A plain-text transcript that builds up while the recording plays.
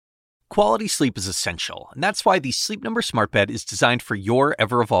Quality sleep is essential, and that's why the Sleep Number Smart Bed is designed for your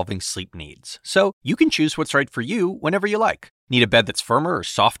ever-evolving sleep needs. So you can choose what's right for you whenever you like. Need a bed that's firmer or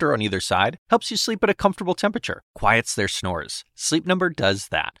softer on either side? Helps you sleep at a comfortable temperature, quiets their snores. Sleep Number does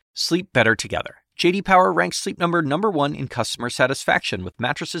that. Sleep better together. J.D. Power ranks Sleep Number #1 in customer satisfaction with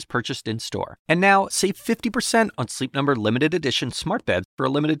mattresses purchased in-store. And now, save 50% on Sleep Number limited edition smart beds for a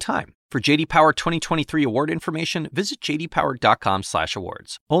limited time. For J.D. Power 2023 award information, visit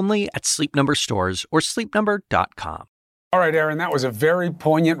jdpower.com/awards. Only at Sleep Number stores or sleepnumber.com. All right, Aaron, that was a very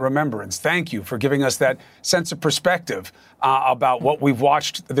poignant remembrance. Thank you for giving us that sense of perspective about what we've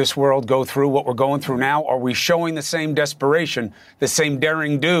watched this world go through, what we're going through now. Are we showing the same desperation, the same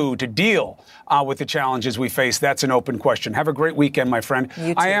daring do to deal with the challenges we face? That's an open question. Have a great weekend, my friend.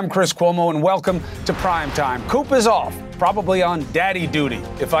 You too. I am Chris Cuomo, and welcome to Primetime. Coop is off, probably on daddy duty,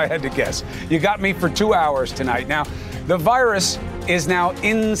 if I had to guess. You got me for 2 hours tonight. Now, the virus is now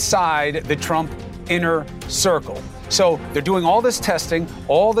inside the Trump inner circle. So they're doing all this testing,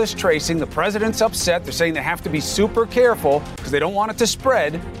 all this tracing. The president's upset. They're saying they have to be super careful because they don't want it to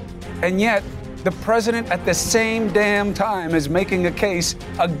spread. And yet, the president at the same damn time is making a case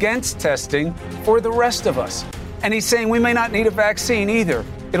against testing for the rest of us. And he's saying we may not need a vaccine either.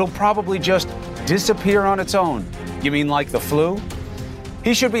 It'll probably just disappear on its own. You mean like the flu?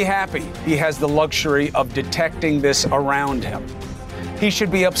 He should be happy he has the luxury of detecting this around him. He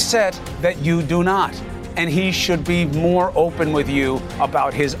should be upset that you do not. And he should be more open with you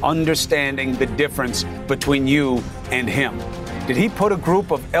about his understanding the difference between you and him. Did he put a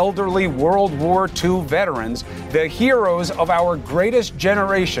group of elderly World War II veterans, the heroes of our greatest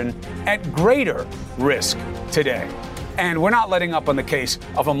generation, at greater risk today? And we're not letting up on the case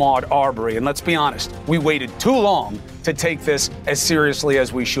of Ahmaud Arbery. And let's be honest, we waited too long to take this as seriously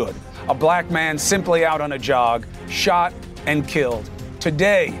as we should. A black man simply out on a jog, shot and killed.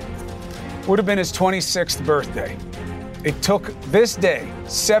 Today would have been his 26th birthday. It took this day,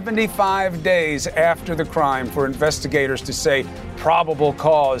 75 days after the crime, for investigators to say probable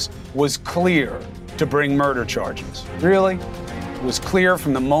cause was clear to bring murder charges. Really? It was clear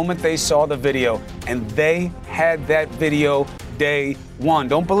from the moment they saw the video, and they had that video day one.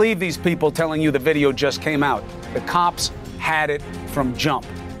 Don't believe these people telling you the video just came out. The cops had it from jump.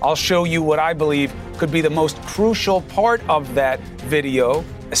 I'll show you what I believe could be the most crucial part of that video,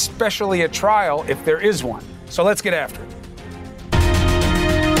 especially at trial if there is one. So let's get after it.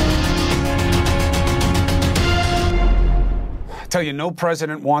 I tell you, no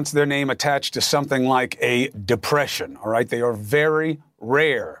president wants their name attached to something like a depression, all right? They are very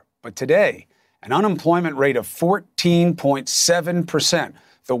rare. But today, an unemployment rate of 14.7%,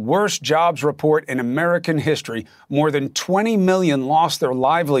 the worst jobs report in American history. More than 20 million lost their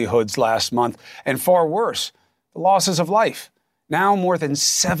livelihoods last month, and far worse, the losses of life. Now more than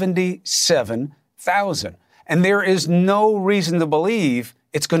 77,000. And there is no reason to believe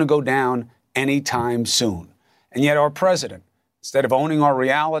it's going to go down anytime soon. And yet our president, instead of owning our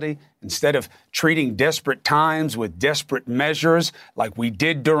reality, instead of treating desperate times with desperate measures like we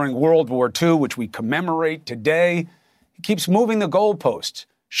did during World War II, which we commemorate today, he keeps moving the goalposts,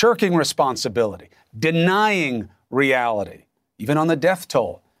 shirking responsibility, denying reality, even on the death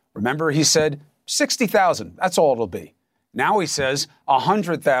toll. Remember, he said 60,000, that's all it'll be. Now he says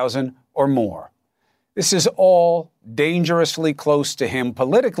 100,000 or more. This is all dangerously close to him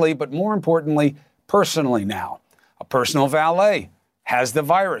politically, but more importantly, personally now. A personal valet has the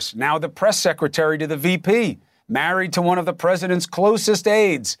virus. Now the press secretary to the VP, married to one of the president's closest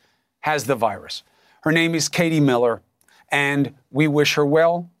aides, has the virus. Her name is Katie Miller, and we wish her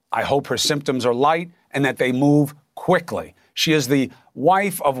well. I hope her symptoms are light and that they move quickly. She is the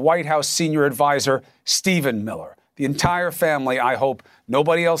wife of White House senior advisor Stephen Miller. The entire family, I hope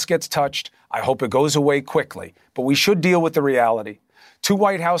nobody else gets touched. I hope it goes away quickly. But we should deal with the reality. 2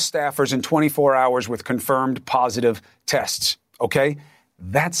 White House staffers in 24 hours with confirmed positive tests. Okay?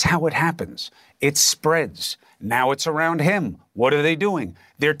 That's how it happens. It spreads. Now it's around him. What are they doing?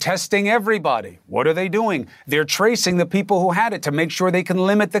 They're testing everybody. What are they doing? They're tracing the people who had it to make sure they can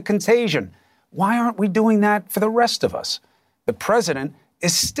limit the contagion. Why aren't we doing that for the rest of us? The president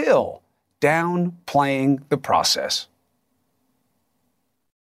is still downplaying the process.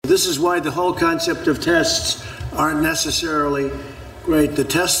 This is why the whole concept of tests aren't necessarily great. The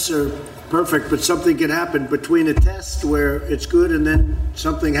tests are perfect, but something can happen between a test where it's good and then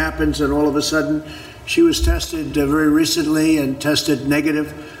something happens and all of a sudden she was tested very recently and tested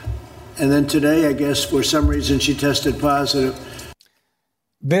negative. And then today, I guess, for some reason, she tested positive.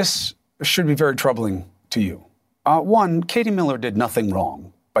 This should be very troubling to you. One, Katie Miller did nothing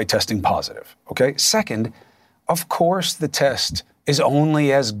wrong by testing positive, okay? Second, of course the test is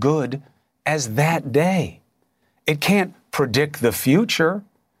only as good as that day. It can't predict the future.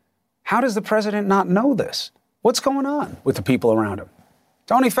 How does the president not know this? What's going on with the people around him?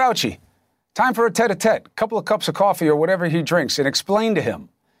 Tony Fauci, time for a tete-a-tete, couple of cups of coffee or whatever he drinks, and explain to him.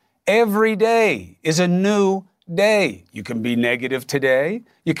 Every day is a new day. You can be negative today.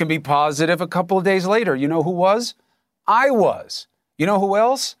 You can be positive a couple of days later. You know who was? I was. You know who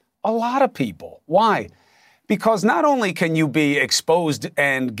else? A lot of people. Why? Because not only can you be exposed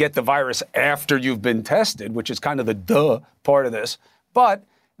and get the virus after you've been tested, which is kind of the duh part of this, but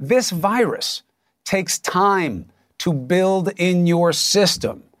this virus takes time to build in your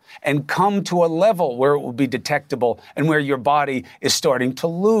system and come to a level where it will be detectable and where your body is starting to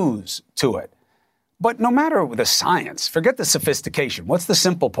lose to it. But no matter the science, forget the sophistication. What's the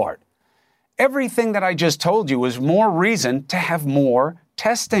simple part? Everything that I just told you is more reason to have more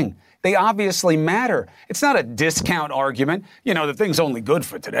testing. They obviously matter. It's not a discount argument. You know, the thing's only good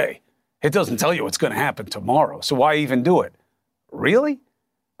for today. It doesn't tell you what's going to happen tomorrow. So why even do it? Really?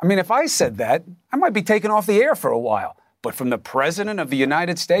 I mean, if I said that, I might be taken off the air for a while. But from the President of the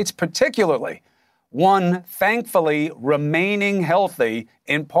United States particularly, one thankfully remaining healthy,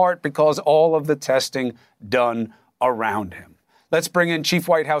 in part because all of the testing done around him. Let's bring in Chief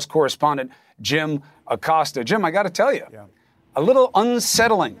White House Correspondent Jim Acosta. Jim, I got to tell you, a little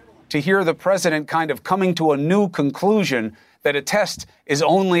unsettling to hear the president kind of coming to a new conclusion that a test is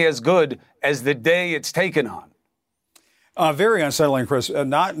only as good as the day it's taken on. Very unsettling, Chris.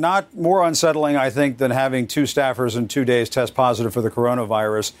 Not more unsettling, I think, than having two staffers in 2 days test positive for the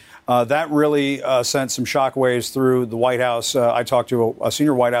coronavirus. That really sent some shockwaves through the White House. I talked to a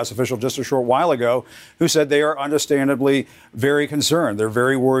senior White House official just a short while ago who said they are understandably very concerned. They're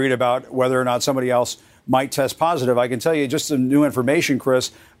very worried about whether or not somebody else might test positive. I can tell you just some new information,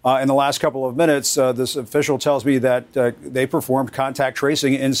 Chris. In the last couple of minutes, this official tells me that they performed contact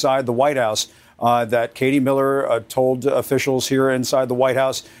tracing inside the White House. That Katie Miller told officials here inside the White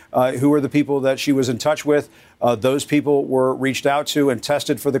House who were the people that she was in touch with. Those people were reached out to and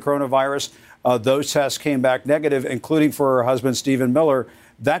tested for the coronavirus. Those tests came back negative, including for her husband, Stephen Miller.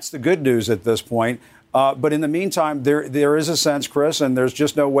 That's the good news at this point. But in the meantime, there is a sense, Chris, and there's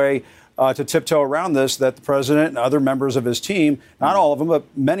just no way to tiptoe around this, that the president and other members of his team, not all of them, but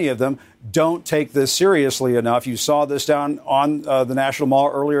many of them, don't take this seriously enough. You saw this down on the National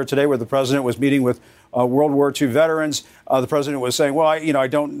Mall earlier today where the president was meeting with World War II veterans. The president was saying, well, I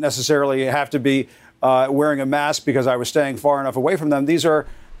don't necessarily have to be wearing a mask because I was staying far enough away from them. These are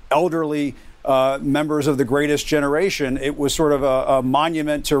elderly members of the greatest generation. It was sort of a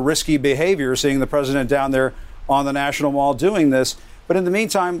monument to risky behavior, seeing the president down there on the National Mall doing this. But in the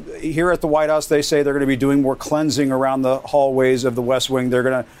meantime, here at the White House, they say they're going to be doing more cleansing around the hallways of the West Wing. They're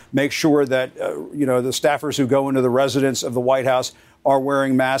going to make sure that, the staffers who go into the residence of the White House are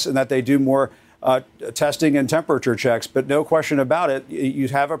wearing masks and that they do more testing and temperature checks. But no question about it, you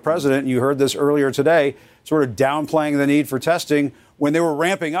have a president, you heard this earlier today, sort of downplaying the need for testing when they were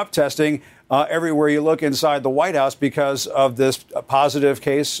ramping up testing everywhere you look inside the White House because of this positive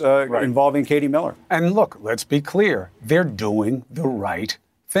case involving Katie Miller. And look, let's be clear. They're doing the right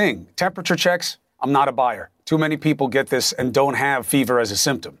thing. Temperature checks, I'm not a buyer. Too many people get this and don't have fever as a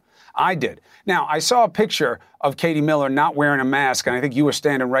symptom. I did. Now, I saw a picture of Katie Miller not wearing a mask, and I think you were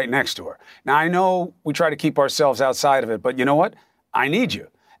standing right next to her. Now, I know we try to keep ourselves outside of it, but you know what? I need you.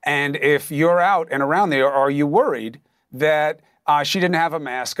 And if you're out and around there, are you worried that she didn't have a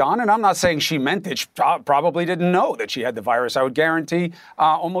mask on? And I'm not saying she meant it. She probably didn't know that she had the virus. I would guarantee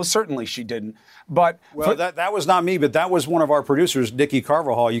almost certainly she didn't. But that was not me, but that was one of our producers, Nikki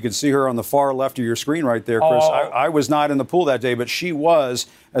Carvajal. You can see her on the far left of your screen right there, Chris. I was not in the pool that day, but she was,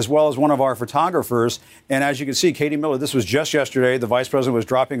 as well as one of our photographers. And as you can see, Katie Miller, this was just yesterday. The vice president was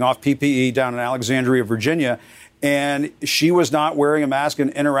dropping off PPE down in Alexandria, Virginia, and she was not wearing a mask and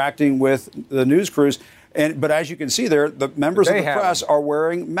interacting with the news crews. But as you can see there, the members of the press are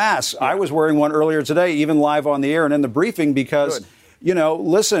wearing masks. Yeah. I was wearing one earlier today, even live on the air and in the briefing, because,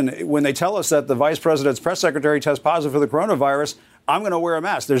 listen, when they tell us that the vice president's press secretary tests positive for the coronavirus, I'm going to wear a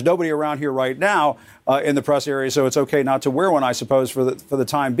mask. There's nobody around here right now in the press area, so it's okay not to wear one, I suppose, for the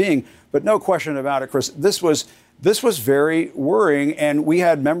time being. But no question about it, Chris, this was very worrying. And we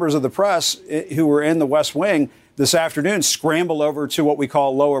had members of the press who were in the West Wing this afternoon scramble over to what we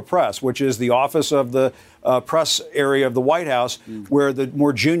call lower press, which is the office of the press area of the White House, where the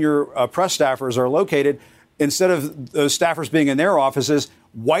more junior press staffers are located. Instead of those staffers being in their offices,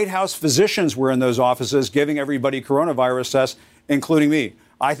 White House physicians were in those offices giving everybody coronavirus tests, including me.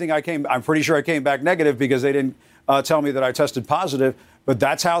 I'm pretty sure I came back negative because they didn't tell me that I tested positive. But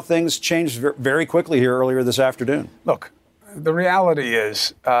that's how things changed very quickly here earlier this afternoon. Look, The reality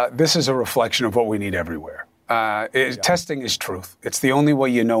is this is a reflection of what we need everywhere. Testing is truth. It's the only way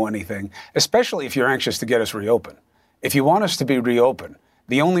you know anything, especially if you're anxious to get us reopened. If you want us to be reopened,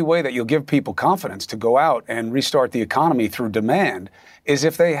 the only way that you'll give people confidence to go out and restart the economy through demand is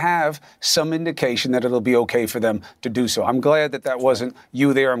if they have some indication that it'll be okay for them to do so. I'm glad that wasn't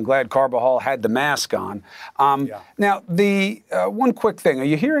you there. I'm glad Carbajal had the mask on. Now, the one quick thing. Are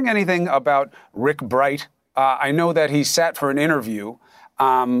you hearing anything about Rick Bright? I know that he sat for an interview,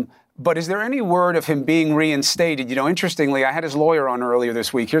 but is there any word of him being reinstated? You know, interestingly, I had his lawyer on earlier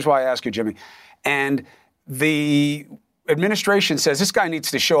this week. Here's why I ask you, Jimmy. And the administration says this guy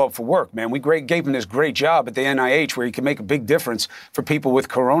needs to show up for work, man. We gave him this great job at the NIH where he can make a big difference for people with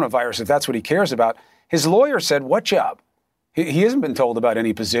coronavirus if that's what he cares about. His lawyer said, what job? He hasn't been told about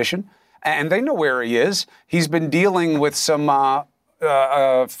any position. And they know where he is. He's been dealing with some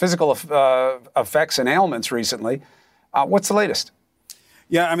physical effects and ailments recently. What's the latest?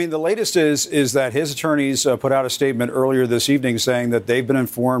 Yeah, I mean, the latest is that his attorneys put out a statement earlier this evening saying that they've been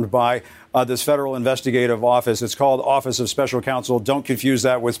informed by this federal investigative office. It's called Office of Special Counsel. Don't confuse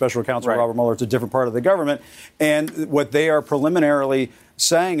that with Special Counsel Robert Mueller. It's a different part of the government. And what they are preliminarily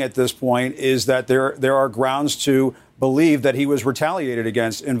saying at this point is that there are grounds to believe that he was retaliated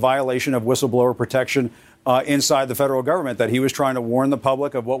against in violation of whistleblower protection inside the federal government, that he was trying to warn the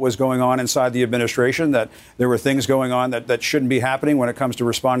public of what was going on inside the administration, that there were things going on that shouldn't be happening when it comes to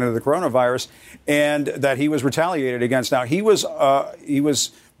responding to the coronavirus, and that he was retaliated against. Now, he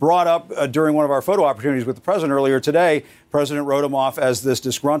was brought up during one of our photo opportunities with the president earlier today. The president wrote him off as this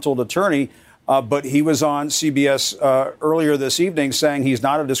disgruntled attorney, but he was on CBS earlier this evening saying he's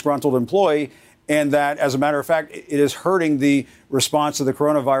not a disgruntled employee, and that, as a matter of fact, it is hurting the response to the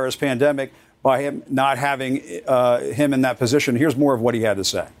coronavirus pandemic by him not having him in that position. Here's more of what he had to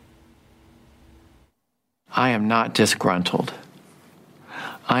say. I am not disgruntled.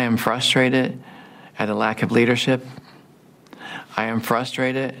 I am frustrated at a lack of leadership. I am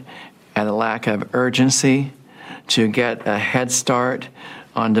frustrated at a lack of urgency to get a head start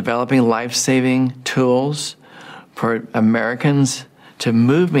on developing life-saving tools for Americans to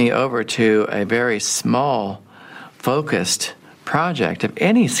move me over to a very small, focused project of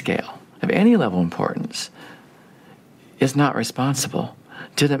any scale, of any level of importance, is not responsible.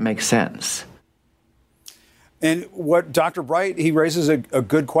 Didn't make sense. And what Dr. Bright, he raises a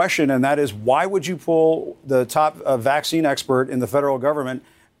good question, and that is, why would you pull the top vaccine expert in the federal government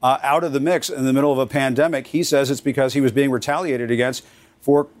out of the mix in the middle of a pandemic? He says it's because he was being retaliated against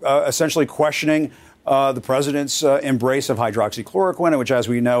for essentially questioning the president's embrace of hydroxychloroquine, which, as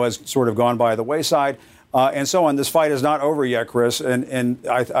we know, has sort of gone by the wayside. And so on. This fight is not over yet, Chris, and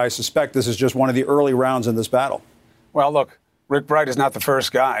I suspect this is just one of the early rounds in this battle. Well, look, Rick Bright is not the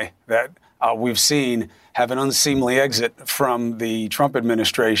first guy that we've seen have an unseemly exit from the Trump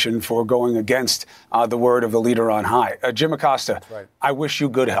administration for going against the word of the leader on high. Jim Acosta, right. I wish you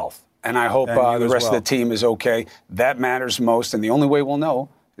good health, and I hope the rest of the team is okay. That matters most, and the only way we'll know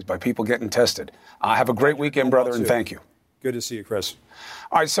is by people getting tested. Have a great weekend, brother, and thank you. Good to see you, Chris.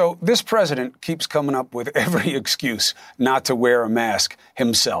 All right, so this president keeps coming up with every excuse not to wear a mask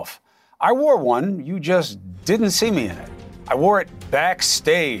himself. I wore one. You just didn't see me in it. I wore it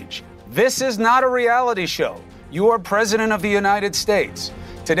backstage. This is not a reality show. You are president of the United States.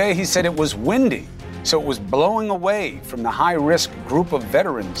 Today, he said it was windy, so it was blowing away from the high-risk group of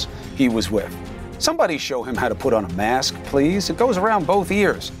veterans he was with. Somebody show him how to put on a mask, please. It goes around both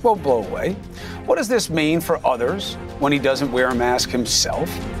ears. Won't blow away. What does this mean for others when he doesn't wear a mask himself,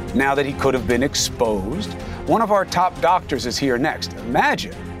 now that he could have been exposed? One of our top doctors is here next.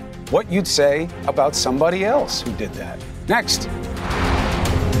 Imagine what you'd say about somebody else who did that. Next.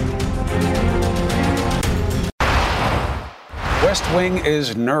 West Wing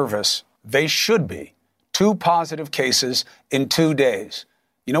is nervous. They should be. 2 positive cases in 2 days.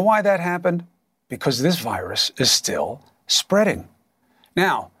 You know why that happened? Because this virus is still spreading.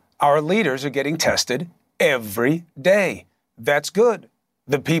 Now, our leaders are getting tested every day. That's good.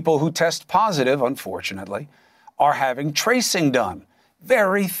 The people who test positive, unfortunately, are having tracing done.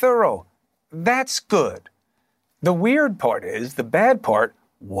 Very thorough. That's good. The weird part is, the bad part,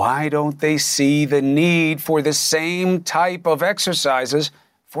 why don't they see the need for the same type of exercises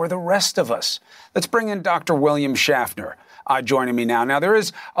for the rest of us? Let's bring in Dr. William Schaffner. Joining me now. Now, there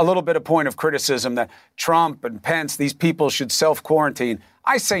is a little bit of point of criticism that Trump and Pence, these people should self-quarantine.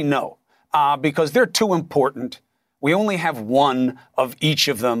 I say no, because they're too important. We only have one of each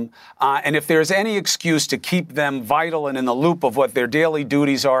of them. And if there's any excuse to keep them vital and in the loop of what their daily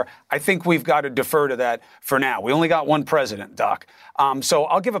duties are, I think we've got to defer to that for now. We only got one president, Doc. So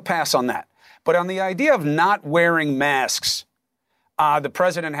I'll give a pass on that. But on the idea of not wearing masks, the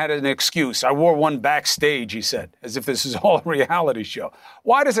president had an excuse. I wore one backstage, he said, as if this is all a reality show.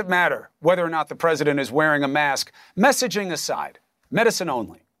 Why does it matter whether or not the president is wearing a mask? Messaging aside, medicine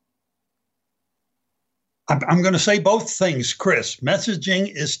only. I'm going to say both things, Chris.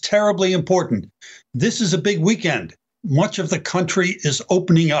 Messaging is terribly important. This is a big weekend. Much of the country is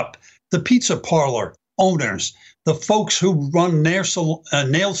opening up. The pizza parlor owners, the folks who run nail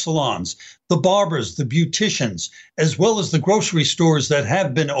salons, the barbers, the beauticians, as well as the grocery stores that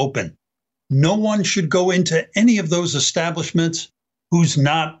have been open. No one should go into any of those establishments who's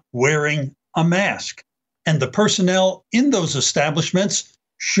not wearing a mask. And the personnel in those establishments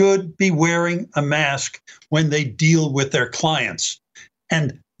should be wearing a mask when they deal with their clients.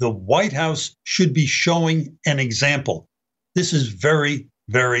 And the White House should be showing an example. This is very,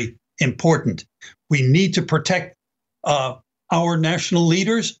 very important. We need to protect our national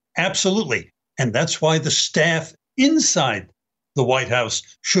leaders, absolutely. And that's why the staff inside the White House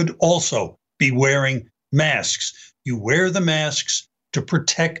should also be wearing masks. You wear the masks to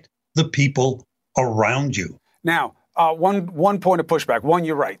protect the people around you. Now, one point of pushback. One,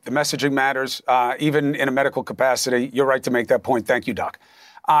 you're right. The messaging matters, even in a medical capacity. You're right to make that point. Thank you, Doc.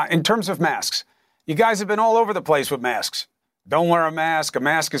 In terms of masks, you guys have been all over the place with masks. Don't wear a mask. A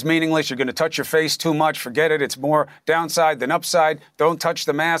mask is meaningless. You're going to touch your face too much. Forget it. It's more downside than upside. Don't touch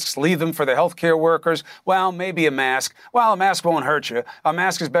the masks. Leave them for the healthcare workers. Well, maybe a mask. Well, a mask won't hurt you. A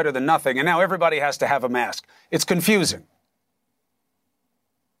mask is better than nothing. And now everybody has to have a mask. It's confusing.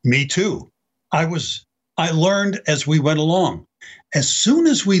 Me too. I learned as we went along. As soon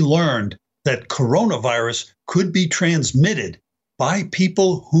as we learned that coronavirus could be transmitted by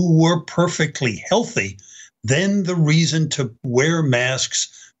people who were perfectly healthy, then the reason to wear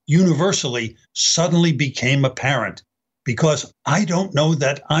masks universally suddenly became apparent, because I don't know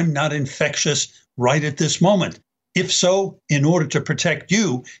that I'm not infectious right at this moment. If so, in order to protect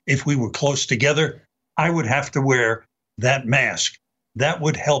you, if we were close together, I would have to wear that mask. That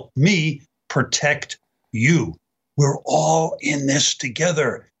would help me protect you. We're all in this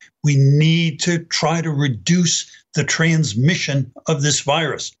together. We need to try to reduce the transmission of this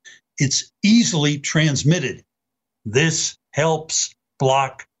virus. It's easily transmitted. This helps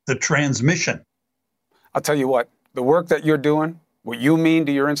block the transmission. I'll tell you what, the work that you're doing, what you mean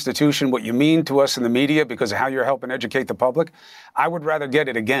to your institution, what you mean to us in the media because of how you're helping educate the public, I would rather get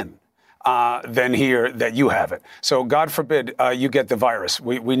it again than hear that you have it. So God forbid you get the virus.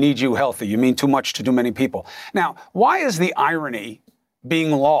 We need you healthy. You mean too much to too many people. Now, why is the irony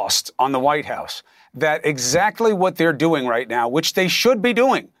being lost on the White House that exactly what they're doing right now, which they should be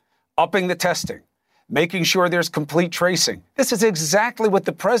doing, upping the testing, making sure there's complete tracing. This is exactly what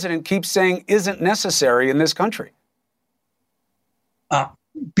the president keeps saying isn't necessary in this country.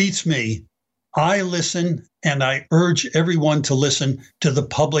 Beats me. I listen, and I urge everyone to listen to the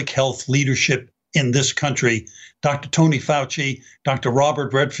public health leadership in this country. Dr. Tony Fauci, Dr.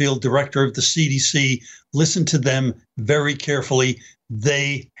 Robert Redfield, director of the CDC, listen to them very carefully.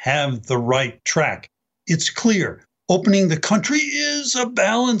 They have the right track. It's clear. Opening the country is a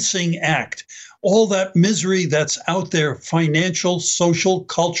balancing act. All that misery that's out there, financial, social,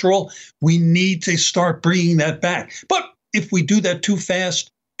 cultural, we need to start bringing that back. But if we do that too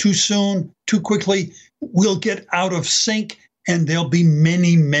fast, too soon, too quickly, we'll get out of sync and there'll be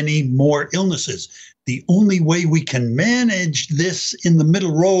many, many more illnesses. The only way we can manage this in the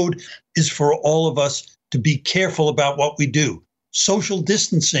middle road is for all of us to be careful about what we do. Social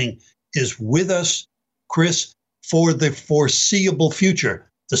distancing is with us, Chris, for the foreseeable future.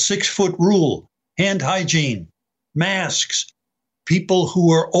 The 6-foot rule, hand hygiene, masks, people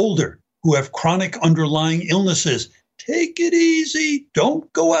who are older, who have chronic underlying illnesses. Take it easy.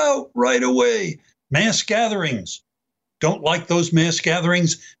 Don't go out right away. Mass gatherings. Don't like those mass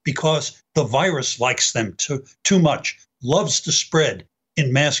gatherings because the virus likes them too much, loves to spread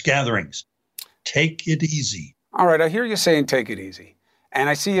in mass gatherings. Take it easy. All right, I hear you saying take it easy. And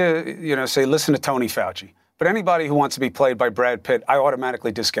I see you say listen to Tony Fauci. But anybody who wants to be played by Brad Pitt, I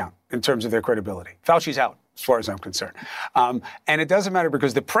automatically discount in terms of their credibility. Fauci's out, as far as I'm concerned. And it doesn't matter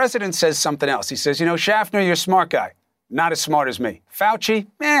because the president says something else. He says, Schaffner, you're a smart guy. Not as smart as me. Fauci,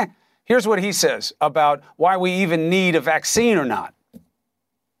 here's what he says about why we even need a vaccine or not.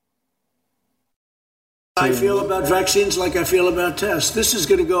 I feel about vaccines like I feel about tests. This is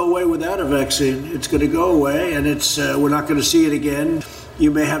going to go away without a vaccine. It's going to go away, and we're not going to see it again.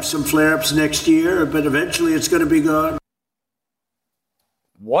 You may have some flare-ups next year, but eventually it's going to be gone.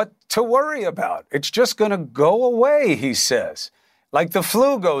 What to worry about? It's just going to go away, he says. Like the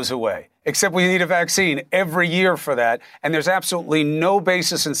flu goes away. except we need a vaccine every year for that. And there's absolutely no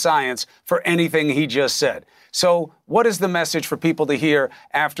basis in science for anything he just said. So what is the message for people to hear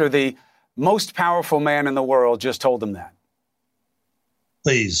after the most powerful man in the world just told them that?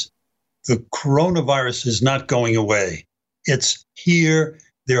 Please, the coronavirus is not going away. It's here.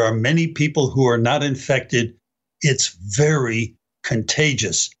 There are many people who are not infected. It's very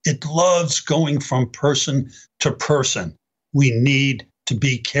contagious. It loves going from person to person. We need to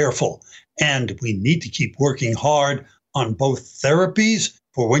be careful, and we need to keep working hard on both therapies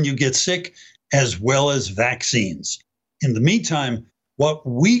for when you get sick as well as vaccines. In the meantime, what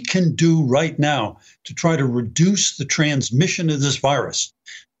we can do right now to try to reduce the transmission of this virus,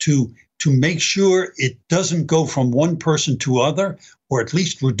 to make sure it doesn't go from one person to other, or at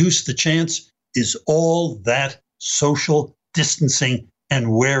least reduce the chance, is all that social distancing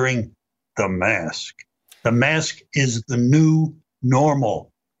and wearing the mask. The mask is the new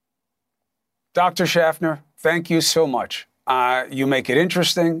normal. Dr. Schaffner, thank you so much. You make it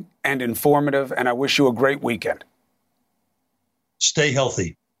interesting and informative, and I wish you a great weekend. Stay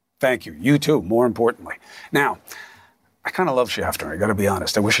healthy. Thank you. You too, more importantly. Now, I kind of love Schaffner, I got to be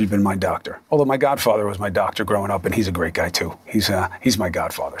honest. I wish he'd been my doctor. Although my godfather was my doctor growing up, and he's a great guy too. He's my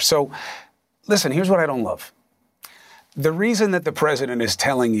godfather. So, listen, here's what I don't love. The reason that the president is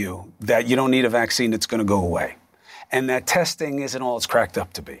telling you that you don't need a vaccine that's going to go away, and that testing isn't all it's cracked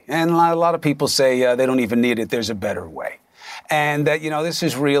up to be. And a lot of people say they don't even need it, there's a better way. And that, this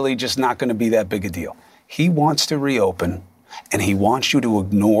is really just not going to be that big a deal. He wants to reopen, and he wants you to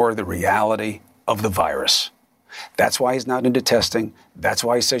ignore the reality of the virus. That's why he's not into testing. That's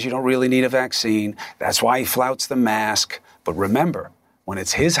why he says you don't really need a vaccine. That's why he flouts the mask. But remember, when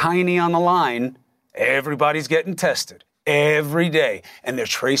it's his hiney on the line, everybody's getting tested every day, and they're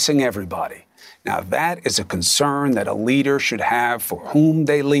tracing everybody. Now, that is a concern that a leader should have for whom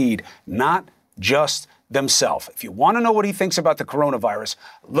they lead, not just themselves. If you want to know what he thinks about the coronavirus,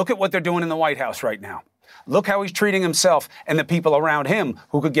 look at what they're doing in the White House right now. Look how he's treating himself and the people around him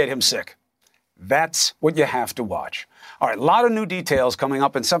who could get him sick. That's what you have to watch. All right, a lot of new details coming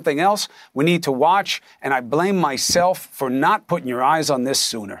up, and something else we need to watch, and I blame myself for not putting your eyes on this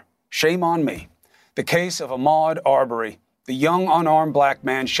sooner. Shame on me. The case of Ahmaud Arbery, the young unarmed black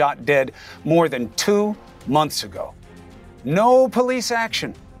man shot dead more than 2 months ago. No police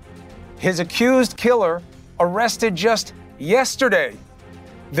action. His accused killer arrested just yesterday.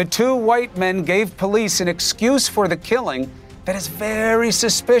 The 2 white men gave police an excuse for the killing that is very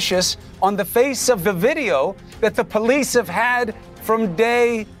suspicious on the face of the video that the police have had from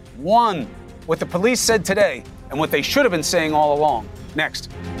day one. What the police said today and what they should have been saying all along.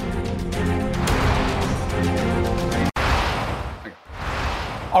 Next.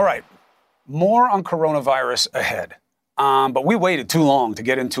 All right, more on coronavirus ahead. But we waited too long to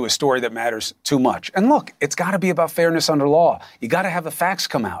get into a story that matters too much. And look, it's got to be about fairness under law. You got to have the facts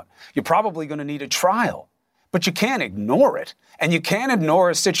come out. You're probably going to need a trial. But you can't ignore it. And you can't ignore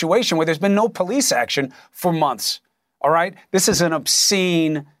a situation where there's been no police action for months. All right? This is an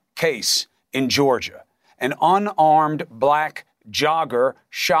obscene case in Georgia. An unarmed black jogger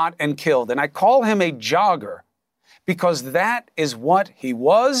shot and killed. And I call him a jogger because that is what he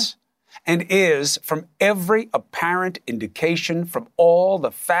was and is from every apparent indication from all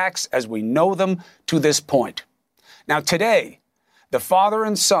the facts as we know them to this point. Now, today, the father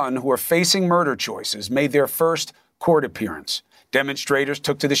and son who are facing murder choices made their first court appearance. Demonstrators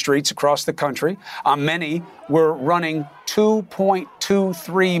took to the streets across the country. Many were running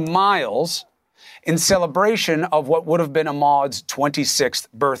 2.23 miles in celebration of what would have been Ahmaud's 26th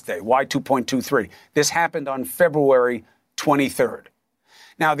birthday. Why 2.23? This happened on February 23rd.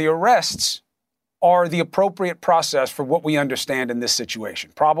 Now, the arrests are the appropriate process for what we understand in this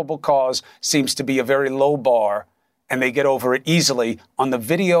situation. Probable cause seems to be a very low bar, and they get over it easily on the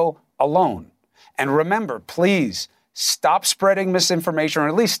video alone. And remember, please stop spreading misinformation, or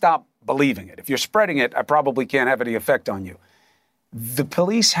at least stop believing it. If you're spreading it, I probably can't have any effect on you. The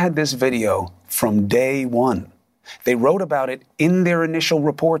police had this video from day one. They wrote about it in their initial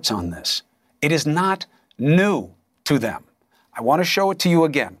reports on this. It is not new to them. I want to show it to you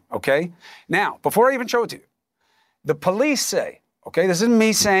again, okay? Now, before I even show it to you, the police say, okay, this isn't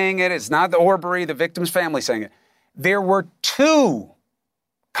me saying it, it's not the Arbery, the victim's family saying it. There were 2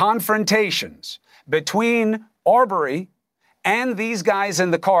 confrontations between Arbery and these guys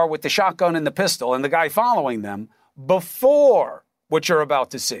in the car with the shotgun and the pistol and the guy following them before what you're about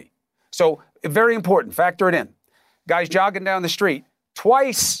to see. So, very important, factor it in. Guy's jogging down the street.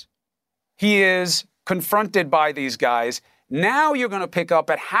 Twice he is confronted by these guys. Now you're going to pick up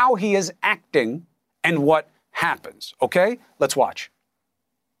at how he is acting and what happens, okay? Let's watch.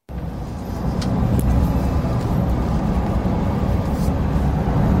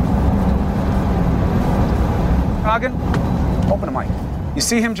 jogging? Open the mic. You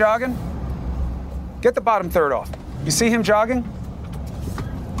see him jogging? Get the bottom third off. You see him jogging?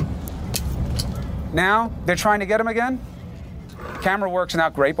 Now they're trying to get him again. Camera work's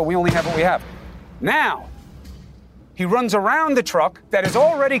not great, but we only have what we have. Now he runs around the truck that has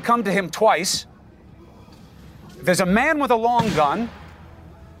already come to him twice. There's a man with a long gun.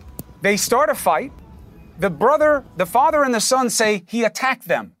 They start a fight. The father and the son say he attacked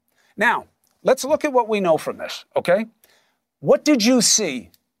them. Now, let's look at what we know from this, okay? What did you see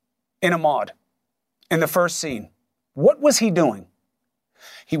in Ahmaud in the first scene? What was he doing?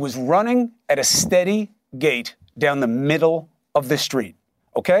 He was running at a steady gait down the middle of the street,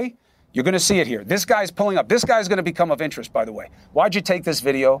 okay? You're going to see it here. This guy's pulling up. This guy's going to become of interest, by the way. Why'd you take this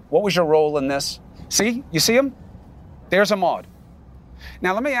video? What was your role in this? See? You see him? There's Ahmaud.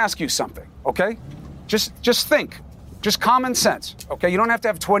 Now, let me ask you something, okay? Just think. Just common sense, okay? You don't have to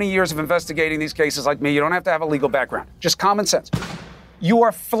have 20 years of investigating these cases like me. You don't have to have a legal background. Just common sense. You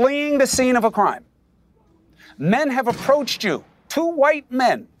are fleeing the scene of a crime. Men have approached you. 2 white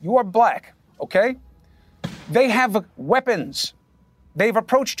men. You are black, okay? They have weapons. They've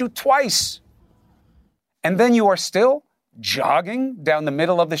approached you twice. And then you are still jogging down the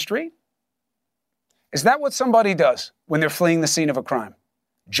middle of the street? Is that what somebody does when they're fleeing the scene of a crime?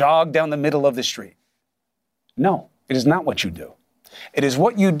 Jog down the middle of the street? No, it is not what you do. It is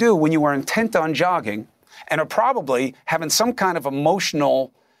what you do when you are intent on jogging and are probably having some kind of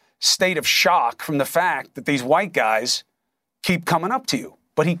emotional state of shock from the fact that these white guys keep coming up to you.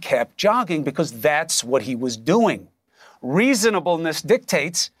 But he kept jogging because that's what he was doing. Reasonableness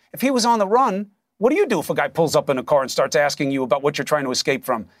dictates if he was on the run, what do you do if a guy pulls up in a car and starts asking you about what you're trying to escape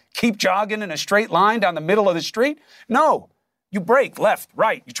from? Keep jogging in a straight line down the middle of the street? No. You brake left,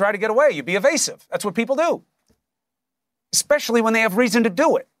 right. You try to get away. You be evasive. That's what people do. Especially when they have reason to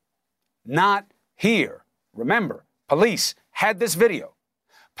do it. Not here. Remember, police had this video.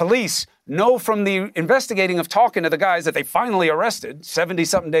 Police know from the investigating of talking to the guys that they finally arrested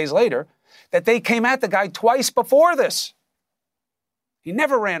 70-something days later that they came at the guy twice before this. He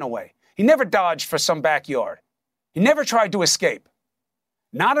never ran away. He never dodged for some backyard. He never tried to escape.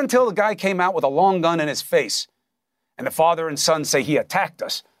 Not until the guy came out with a long gun in his face and the father and son say he attacked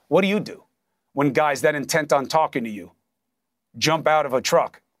us. What do you do when guys that intent on talking to you jump out of a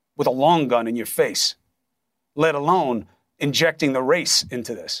truck with a long gun in your face, let alone injecting the race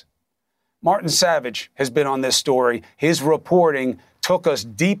into this? Martin Savage has been on this story. His reporting took us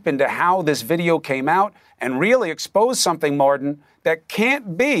deep into how this video came out and really exposed something, Martin, that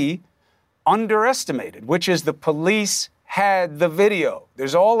can't be underestimated, which is the police had the video.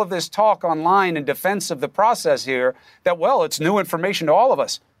 There's all of this talk online in defense of the process here that, well, it's new information to all of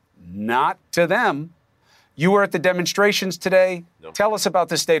us. Not to them. You were at the demonstrations today. No. Tell us about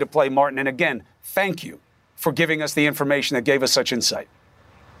the state of play, Martin. And again, thank you for giving us the information that gave us such insight.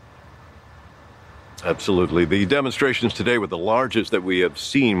 Absolutely. The demonstrations today were the largest that we have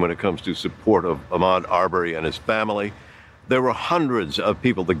seen when it comes to support of Ahmaud Arbery and his family. There were hundreds of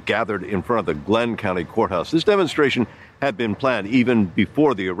people that gathered in front of the Glenn County Courthouse. This demonstration had been planned even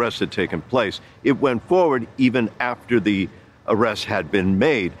before the arrest had taken place. It went forward even after the arrest had been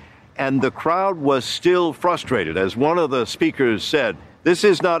made. And the crowd was still frustrated. As one of the speakers said, this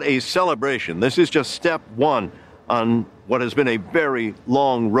is not a celebration. This is just step one on what has been a very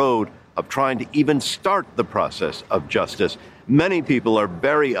long road of trying to even start the process of justice. Many people are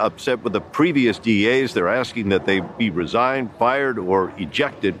very upset with the previous DAs. They're asking that they be resigned, fired, or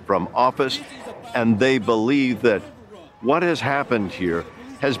ejected from office. And they believe that what has happened here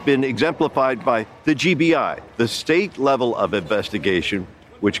has been exemplified by the GBI, the state level of investigation,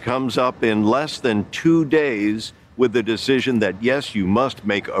 which comes up in less than 2 days with the decision that, yes, you must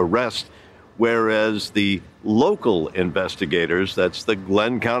make arrests, whereas the local investigators, that's the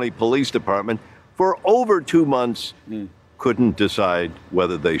Glenn County Police Department, for over 2 months couldn't decide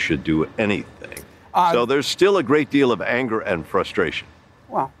whether they should do anything. So there's still a great deal of anger and frustration.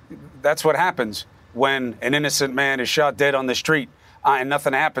 Well, that's what happens when an innocent man is shot dead on the street and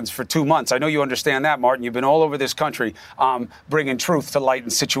nothing happens for 2 months. I know you understand that, Martin. You've been all over this country bringing truth to light in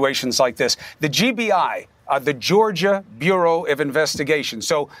situations like this. The GBI, the Georgia Bureau of Investigation.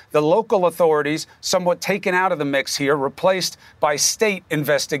 So the local authorities, somewhat taken out of the mix here, replaced by state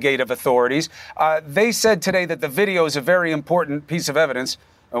investigative authorities. They said today that the video is a very important piece of evidence.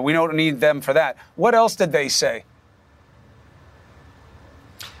 We don't need them for that. What else did they say?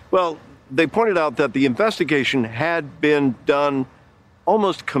 Well, they pointed out that the investigation had been done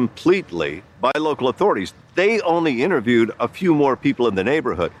almost completely by local authorities. They only interviewed a few more people in the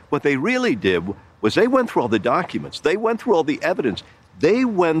neighborhood. What they really did was they went through all the documents. They went through all the evidence. They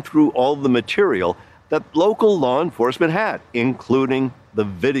went through all the material that local law enforcement had, including the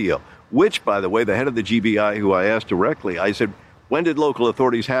video, which, by the way, the head of the GBI, who I asked directly, I said, when did local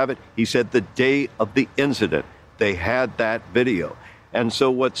authorities have it? He said the day of the incident, they had that video. And so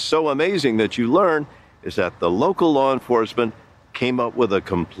what's so amazing that you learn is that the local law enforcement came up with a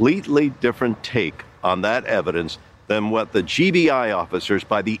completely different take on that evidence than what the GBI officers,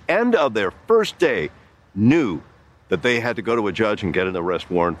 by the end of their first day, knew that they had to go to a judge and get an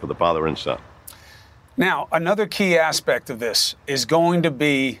arrest warrant for the father and son. Now, another key aspect of this is going to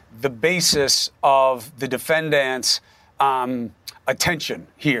be the basis of the defendant's attention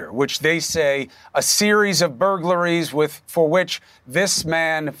here, which they say a series of burglaries for which this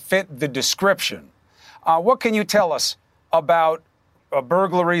man fit the description. What can you tell us about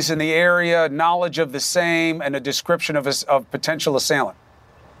burglaries in the area, knowledge of the same, and a description of potential assailant?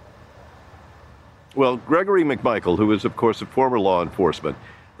 Well, Gregory McMichael, who is, of course, a former law enforcement,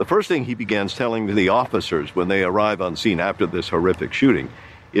 the first thing he begins telling the officers when they arrive on scene after this horrific shooting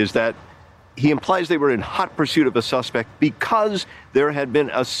is that he implies they were in hot pursuit of a suspect because there had been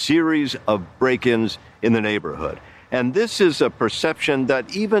a series of break-ins in the neighborhood. And this is a perception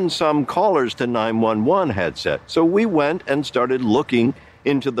that even some callers to 911 had said. So we went and started looking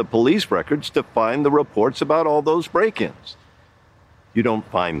into the police records to find the reports about all those break-ins. You don't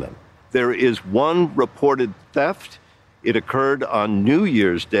find them. There is one reported theft. It occurred on New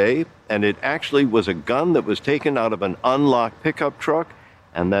Year's Day, and it actually was a gun that was taken out of an unlocked pickup truck.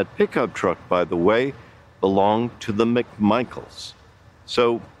 And that pickup truck, by the way, belonged to the McMichaels.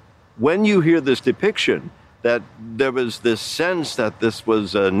 So when you hear this depiction that there was this sense that this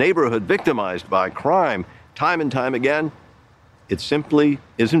was a neighborhood victimized by crime time and time again, it simply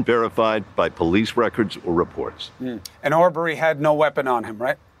isn't verified by police records or reports. And Arbery had no weapon on him,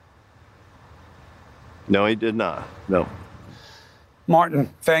 right? No, he did not. No.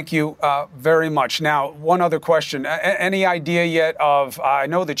 Martin, thank you very much. Now, one other question. Any idea yet of, I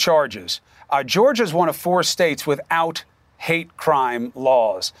know the charges. Georgia's one of 4 states without hate crime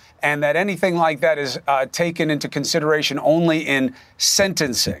laws, and that anything like that is taken into consideration only in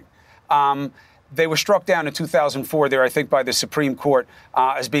sentencing. They were struck down in 2004 there, I think, by the Supreme Court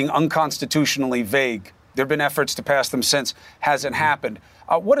as being unconstitutionally vague. There have been efforts to pass them since. Hasn't happened.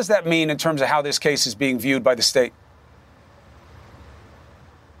 What does that mean in terms of how this case is being viewed by the state?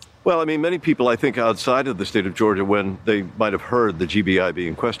 Well, I mean, many people, I think, outside of the state of Georgia, when they might have heard the GBI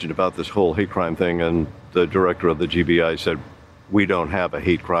being questioned about this whole hate crime thing, and the director of the GBI said, we don't have a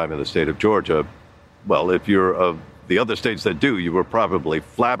hate crime in the state of Georgia. Well, if you're of the other states that do, you were probably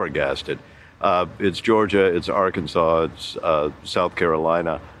flabbergasted. It's Georgia, it's Arkansas, it's South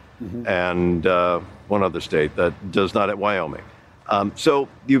Carolina, and one other state that does not, at Wyoming. So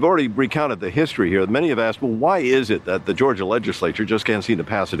you've already recounted the history here. Many have asked, well, why is it that the Georgia legislature just can't seem to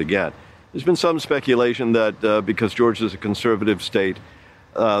pass it again? There's been some speculation that because Georgia is a conservative state,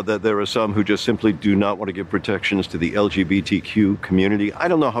 that there are some who just simply do not want to give protections to the LGBTQ community. I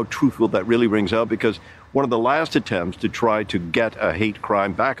don't know how truthful that really rings out, because one of the last attempts to try to get a hate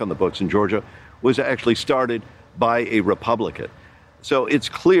crime back on the books in Georgia was actually started by a Republican. So it's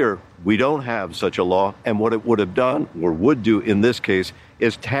clear we don't have such a law, and what it would have done, or would do in this case,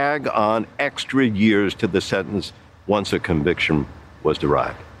 is tag on extra years to the sentence once a conviction was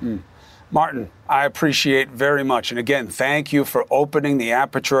derived. Martin, I appreciate very much. And again, thank you for opening the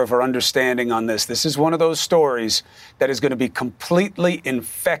aperture of our understanding on this. This is one of those stories that is going to be completely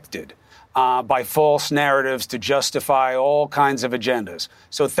infected by false narratives to justify all kinds of agendas.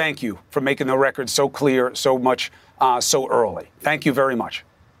 So thank you for making the record so clear, so much, so early. Thank you very much.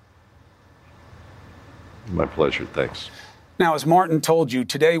 My pleasure. Thanks. Now, as Martin told you,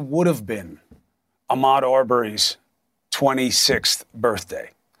 today would have been Ahmaud Arbery's 26th birthday.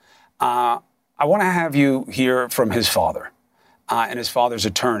 I want to have you hear from his father and his father's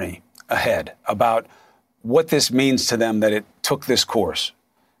attorney ahead about what this means to them, that it took this course,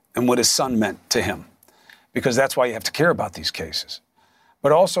 and what his son meant to him, because that's why you have to care about these cases.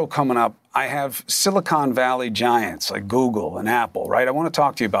 But also coming up, I have Silicon Valley giants like Google and Apple, right? I want to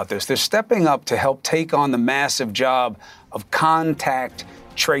talk to you about this. They're stepping up to help take on the massive job of contact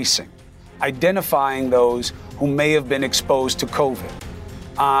tracing, identifying those who may have been exposed to COVID.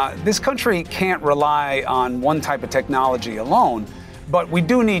 This country can't rely on one type of technology alone, but we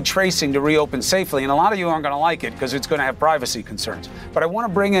do need tracing to reopen safely. And a lot of you aren't going to like it because it's going to have privacy concerns. But I want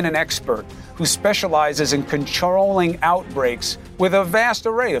to bring in an expert who specializes in controlling outbreaks with a vast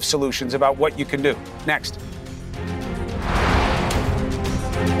array of solutions about what you can do. Next.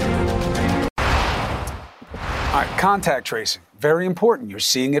 All right, contact tracing, very important. You're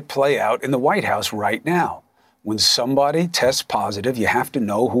seeing it play out in the White House right now. when somebody tests positive, you have to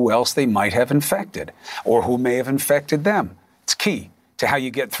know who else they might have infected or who may have infected them. It's key to how you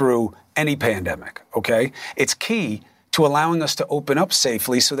get through any pandemic, okay? It's key to allowing us to open up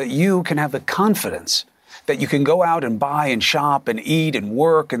safely so that you can have the confidence that you can go out and buy and shop and eat and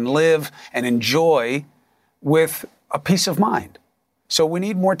work and live and enjoy with a peace of mind. So we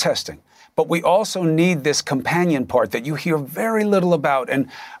need more testing. But we also need this companion part that you hear very little about. And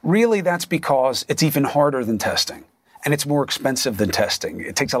really, that's because it's even harder than testing. And it's more expensive than testing.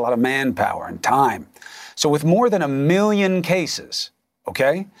 It takes a lot of manpower and time. So with more than 1 million cases,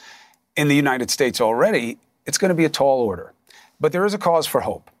 okay, in the United States already, it's going to be a tall order. But there is a cause for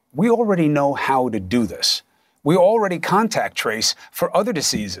hope. We already know how to do this. We already contact trace for other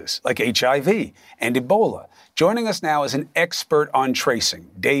diseases like HIV and Ebola. Joining us now is an expert on tracing,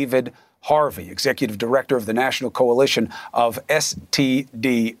 David Harvey, Executive Director of the National Coalition of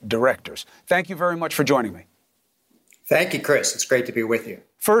STD Directors. Thank you very much for joining me. Thank you, Chris. It's great to be with you.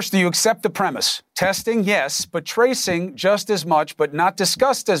 First, do you accept the premise? Testing, yes, but tracing just as much, but not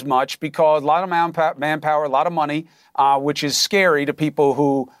discussed as much because a lot of manpower, a lot of money, which is scary to people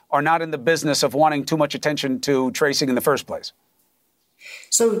who are not in the business of wanting too much attention to tracing in the first place.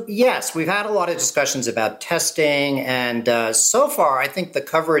 So, yes, we've had a lot of discussions about testing. And so far, I think the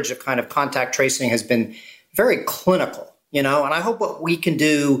coverage of kind of contact tracing has been very clinical, and I hope what we can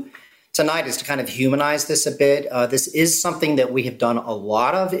do tonight is to kind of humanize this a bit. This is something that we have done a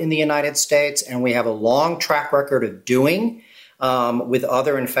lot of in the United States, and we have a long track record of doing with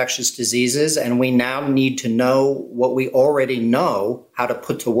other infectious diseases. And we now need to know what we already know how to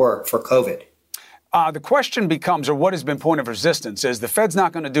put to work for COVID. The question becomes, or what has been point of resistance, is the Fed's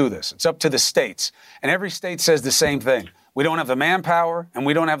not going to do this. It's up to the states. And every state says the same thing. We don't have the manpower, and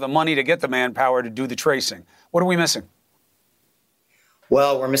we don't have the money to get the manpower to do the tracing. What are we missing?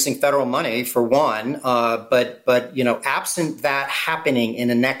 Well, we're missing federal money for one, but absent that happening in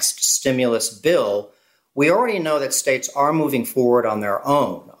the next stimulus bill, we already know that states are moving forward on their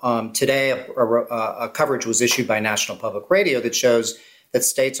own. Today, a coverage was issued by National Public Radio that shows that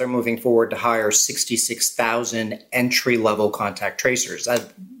states are moving forward to hire 66,000 entry-level contact tracers.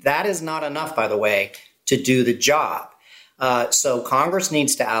 That is not enough, by the way, to do the job. So Congress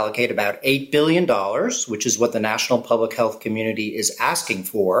needs to allocate about $8 billion, which is what the national public health community is asking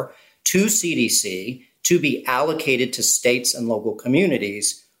for, to CDC to be allocated to states and local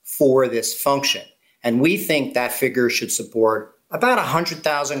communities for this function. And we think that figure should support about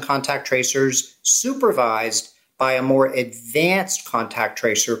 100,000 contact tracers supervised by a more advanced contact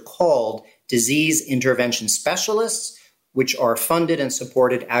tracer called disease intervention specialists, which are funded and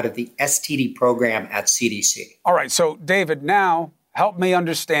supported out of the STD program at CDC. All right. So, David, now help me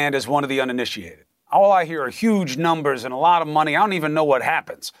understand as one of the uninitiated. All I hear are huge numbers and a lot of money. I don't even know what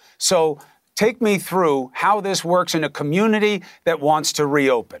happens. So take me through how this works in a community that wants to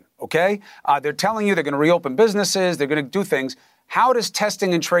reopen, okay? They're telling you they're going to reopen businesses. They're going to do things. How does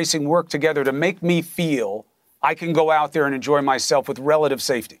testing and tracing work together to make me feel I can go out there and enjoy myself with relative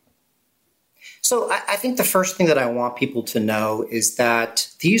safety? So I think the first thing that I want people to know is that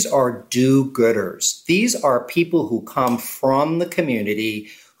these are do-gooders. These are people who come from the community,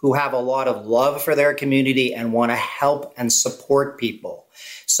 who have a lot of love for their community and want to help and support people.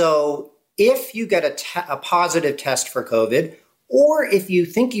 So if you get a positive test for COVID, or if you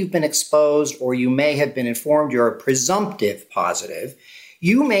think you've been exposed or you may have been informed you're a presumptive positive,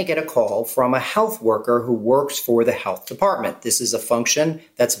 you may get a call from a health worker who works for the health department. This is a function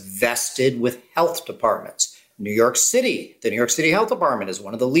that's vested with health departments. New York City, the New York City Health Department is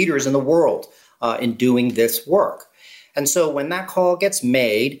one of the leaders in the world in doing this work. And so when that call gets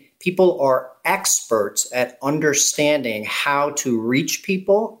made, people are experts at understanding how to reach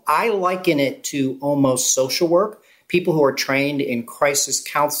people. I liken it to almost social work, people who are trained in crisis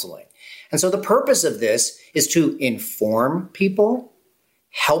counseling. And so the purpose of this is to inform people,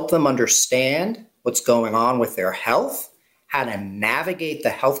 help them understand what's going on with their health, how to navigate the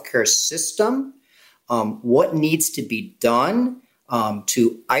healthcare system, what needs to be done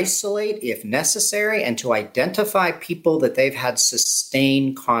to isolate if necessary, and to identify people that they've had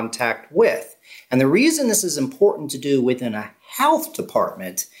sustained contact with. And the reason this is important to do within a health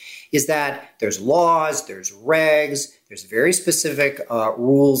department is that there's laws, there's regs, there's very specific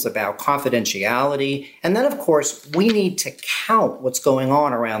rules about confidentiality. And then, of course, we need to count what's going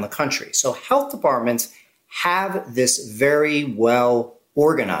on around the country. So health departments have this very well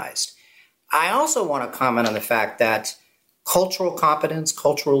organized. I also want to comment on the fact that cultural competence,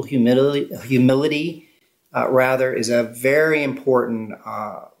 cultural humility, is a very important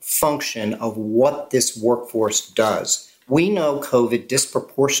function of what this workforce does. We know COVID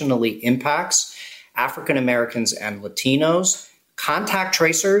disproportionately impacts African Americans and Latinos. Contact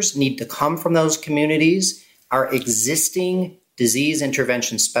tracers need to come from those communities. Our existing disease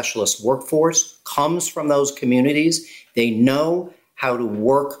intervention specialist workforce comes from those communities. They know how to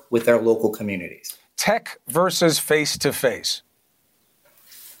work with their local communities. Tech versus face-to-face.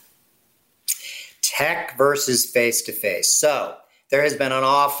 Tech versus face-to-face. So there has been an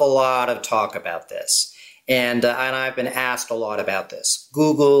awful lot of talk about this. And I've been asked a lot about this.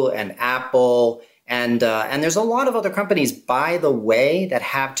 Google and Apple and there's a lot of other companies, by the way, that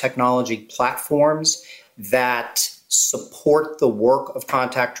have technology platforms that support the work of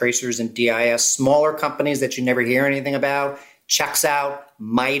contact tracers and DIS. Smaller companies that you never hear anything about, Checks Out,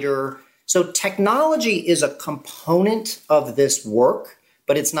 MITRE. So technology is a component of this work,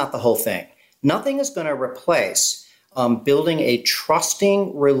 but it's not the whole thing. Nothing is going to replace building a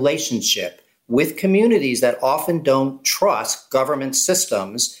trusting relationship with communities that often don't trust government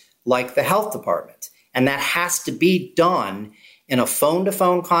systems like the health department. And that has to be done in a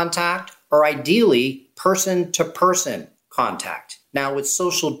phone-to-phone contact or ideally person-to-person contact. Now, with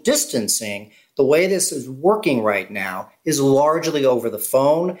social distancing, the way this is working right now is largely over the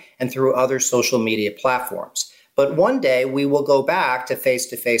phone and through other social media platforms. But one day we will go back to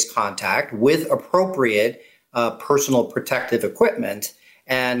face-to-face contact with appropriate personal protective equipment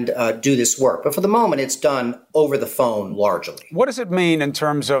and do this work. But for the moment, it's done over the phone largely. What does it mean in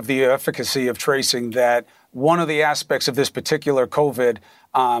terms of the efficacy of tracing that one of the aspects of this particular COVID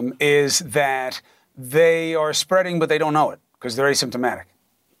is that they are spreading, but they don't know it because they're asymptomatic?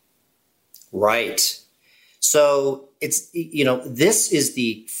 Right. So it's, this is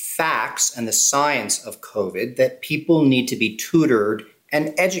the facts and the science of COVID that people need to be tutored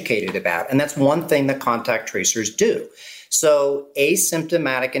and educated about. And that's one thing that contact tracers do. So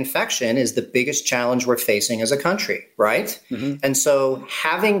asymptomatic infection is the biggest challenge we're facing as a country, right? Mm-hmm. And so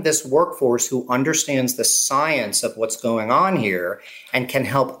having this workforce who understands the science of what's going on here and can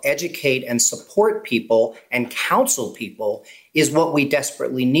help educate and support people and counsel people is what we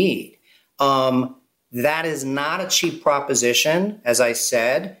desperately need. That is not a cheap proposition. As I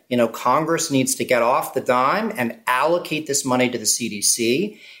said, Congress needs to get off the dime and allocate this money to the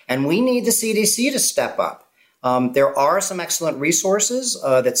CDC. And we need the CDC to step up. There are some excellent resources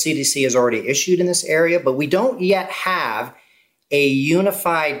that CDC has already issued in this area, but we don't yet have a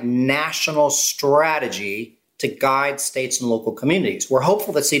unified national strategy to guide states and local communities. We're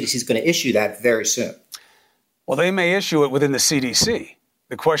hopeful that CDC is going to issue that very soon. Well, they may issue it within the CDC.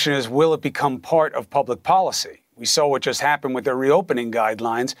 The question is, will it become part of public policy? We saw what just happened with their reopening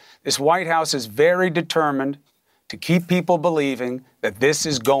guidelines. This White House is very determined to keep people believing that this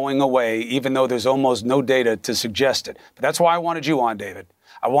is going away, even though there's almost no data to suggest it. But that's why I wanted you on, David.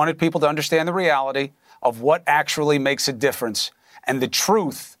 I wanted people to understand the reality of what actually makes a difference. And the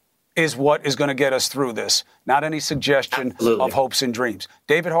truth is what is going to get us through this, not any suggestion of hopes and dreams.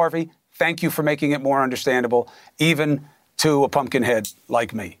 David Harvey, thank you for making it more understandable, even to a pumpkinhead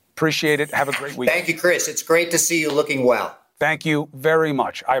like me. Appreciate it. Have a great week. Thank you, Chris. It's great to see you looking well. Thank you very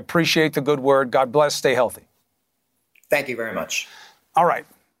much. I appreciate the good word. God bless. Stay healthy. Thank you very much. All right.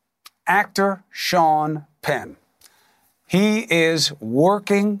 Actor Sean Penn. He is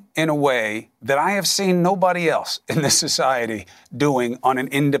working in a way that I have seen nobody else in this society doing on an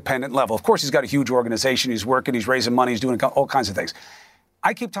independent level. Of course, he's got a huge organization. He's working. He's raising money. He's doing all kinds of things.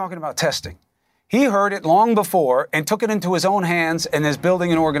 I keep talking about testing. He heard it long before and took it into his own hands and is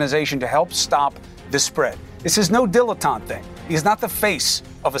building an organization to help stop the spread. This is no dilettante thing. He's not the face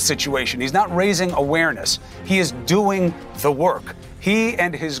of a situation. He's not raising awareness. He is doing the work. He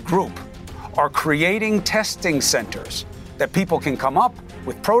and his group are creating testing centers that people can come up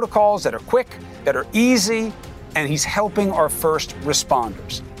with protocols that are quick, that are easy, and he's helping our first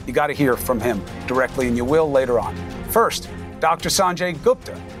responders. You got to hear from him directly, and you will later on. First, Dr. Sanjay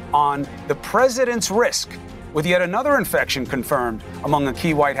Gupta on the president's risk with yet another infection confirmed among a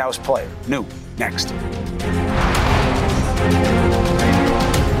key White House player. New, next.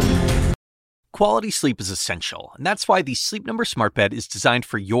 Quality sleep is essential, and that's why the Sleep Number Smart Bed is designed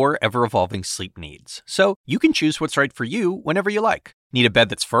for your ever-evolving sleep needs. So you can choose what's right for you whenever you like. Need a bed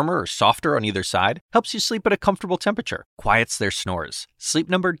that's firmer or softer on either side? Helps you sleep at a comfortable temperature. Quiets their snores. Sleep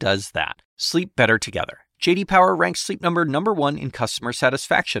Number does that. Sleep better together. J.D. Power ranks Sleep Number #1 in customer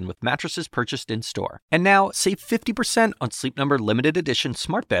satisfaction with mattresses purchased in-store. And now, save 50% on Sleep Number limited edition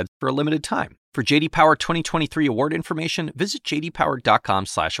smart beds for a limited time. For J.D. Power 2023 award information, visit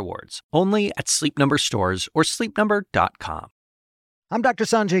jdpower.com/awards. Only at Sleep Number stores or sleepnumber.com. I'm Dr.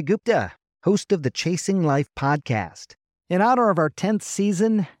 Sanjay Gupta, host of the Chasing Life podcast. In honor of our 10th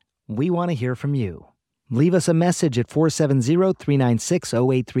season, we want to hear from you. Leave us a message at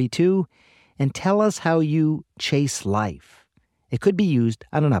 470-396-0832. and tell us how you chase life. It could be used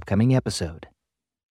on an upcoming episode.